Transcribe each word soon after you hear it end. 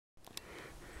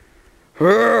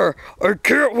I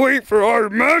can't wait for our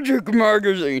magic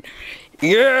magazine.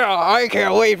 Yeah, I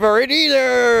can't wait for it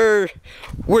either.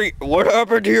 Wait, what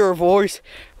happened to your voice?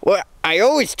 Well, I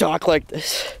always talk like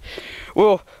this.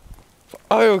 Well,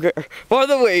 I don't care. By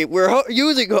the way,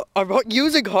 I'm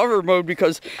using hover mode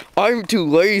because I'm too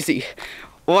lazy.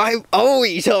 Well, I'm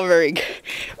always hovering.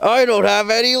 I don't have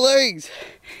any legs.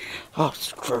 Oh,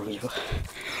 screw you.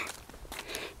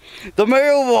 The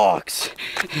mailbox.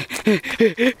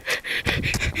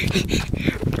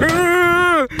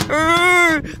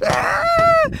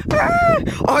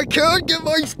 I can't get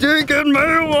my stinking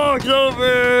mailbox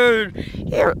open.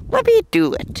 Here, let me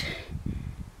do it.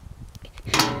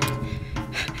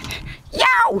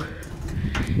 Yow!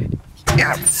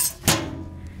 Yes.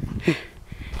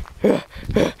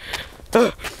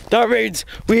 That means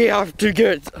we have to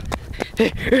get.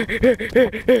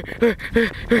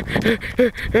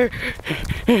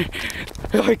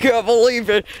 I can't believe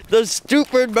it. The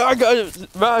stupid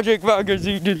magic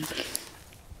magazine.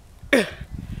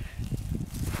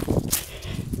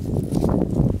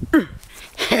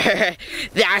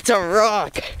 That's a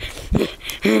rock.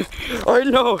 I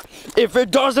know. If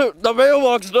it doesn't, the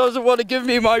mailbox doesn't want to give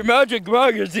me my magic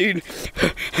magazine,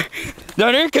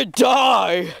 then it could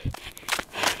die.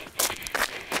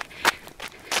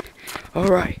 All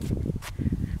right.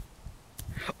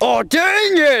 Oh,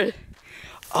 dang it!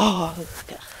 Oh,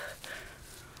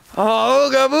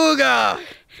 ooga booga!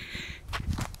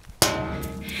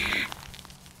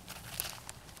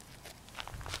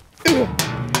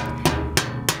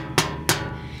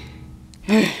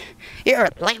 Here,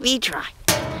 let me try.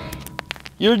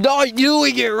 You're not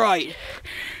doing it right.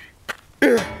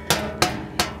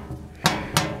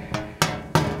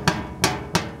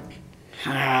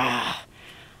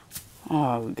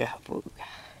 Ooga booga.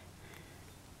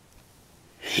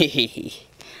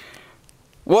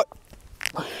 What?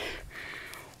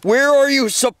 Where are you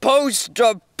supposed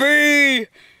to be,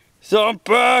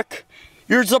 Zumpack?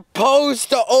 You're supposed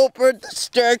to open the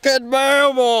stinking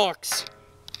mailbox.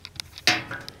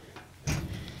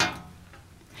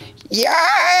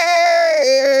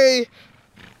 Yay!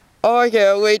 Oh, I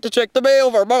can't wait to check the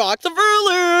mail for my box of Fruit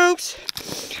Loops.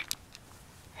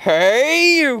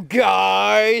 Hey, you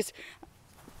guys.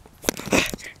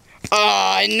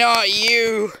 Not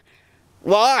you.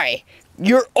 Why?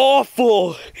 You're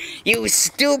awful. You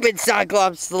stupid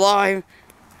Cyclops slime.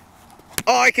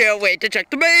 Oh, I can't wait to check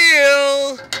the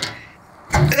mail.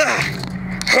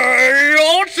 Hey,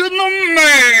 what's in the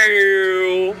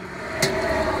mail?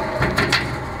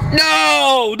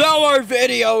 No, now our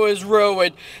video is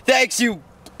ruined. Thanks, you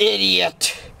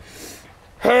idiot.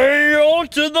 Hail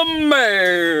to the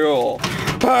mail.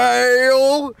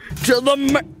 Hail to the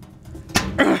mail.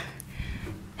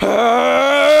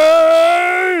 Hey!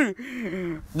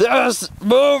 This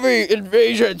movie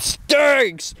invasion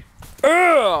stinks.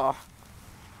 Ugh.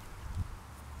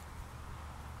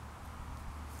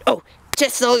 Oh,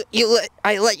 just so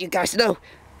I let you guys know,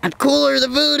 I'm cooler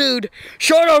than Voodoo.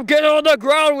 Shut up, get on the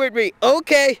ground with me.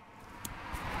 Okay.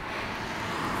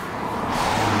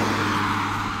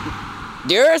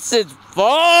 This is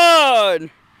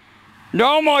fun.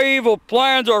 Now my evil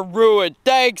plans are ruined.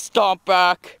 Thanks,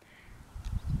 Stompback.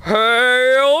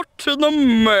 Hail to the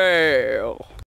mail.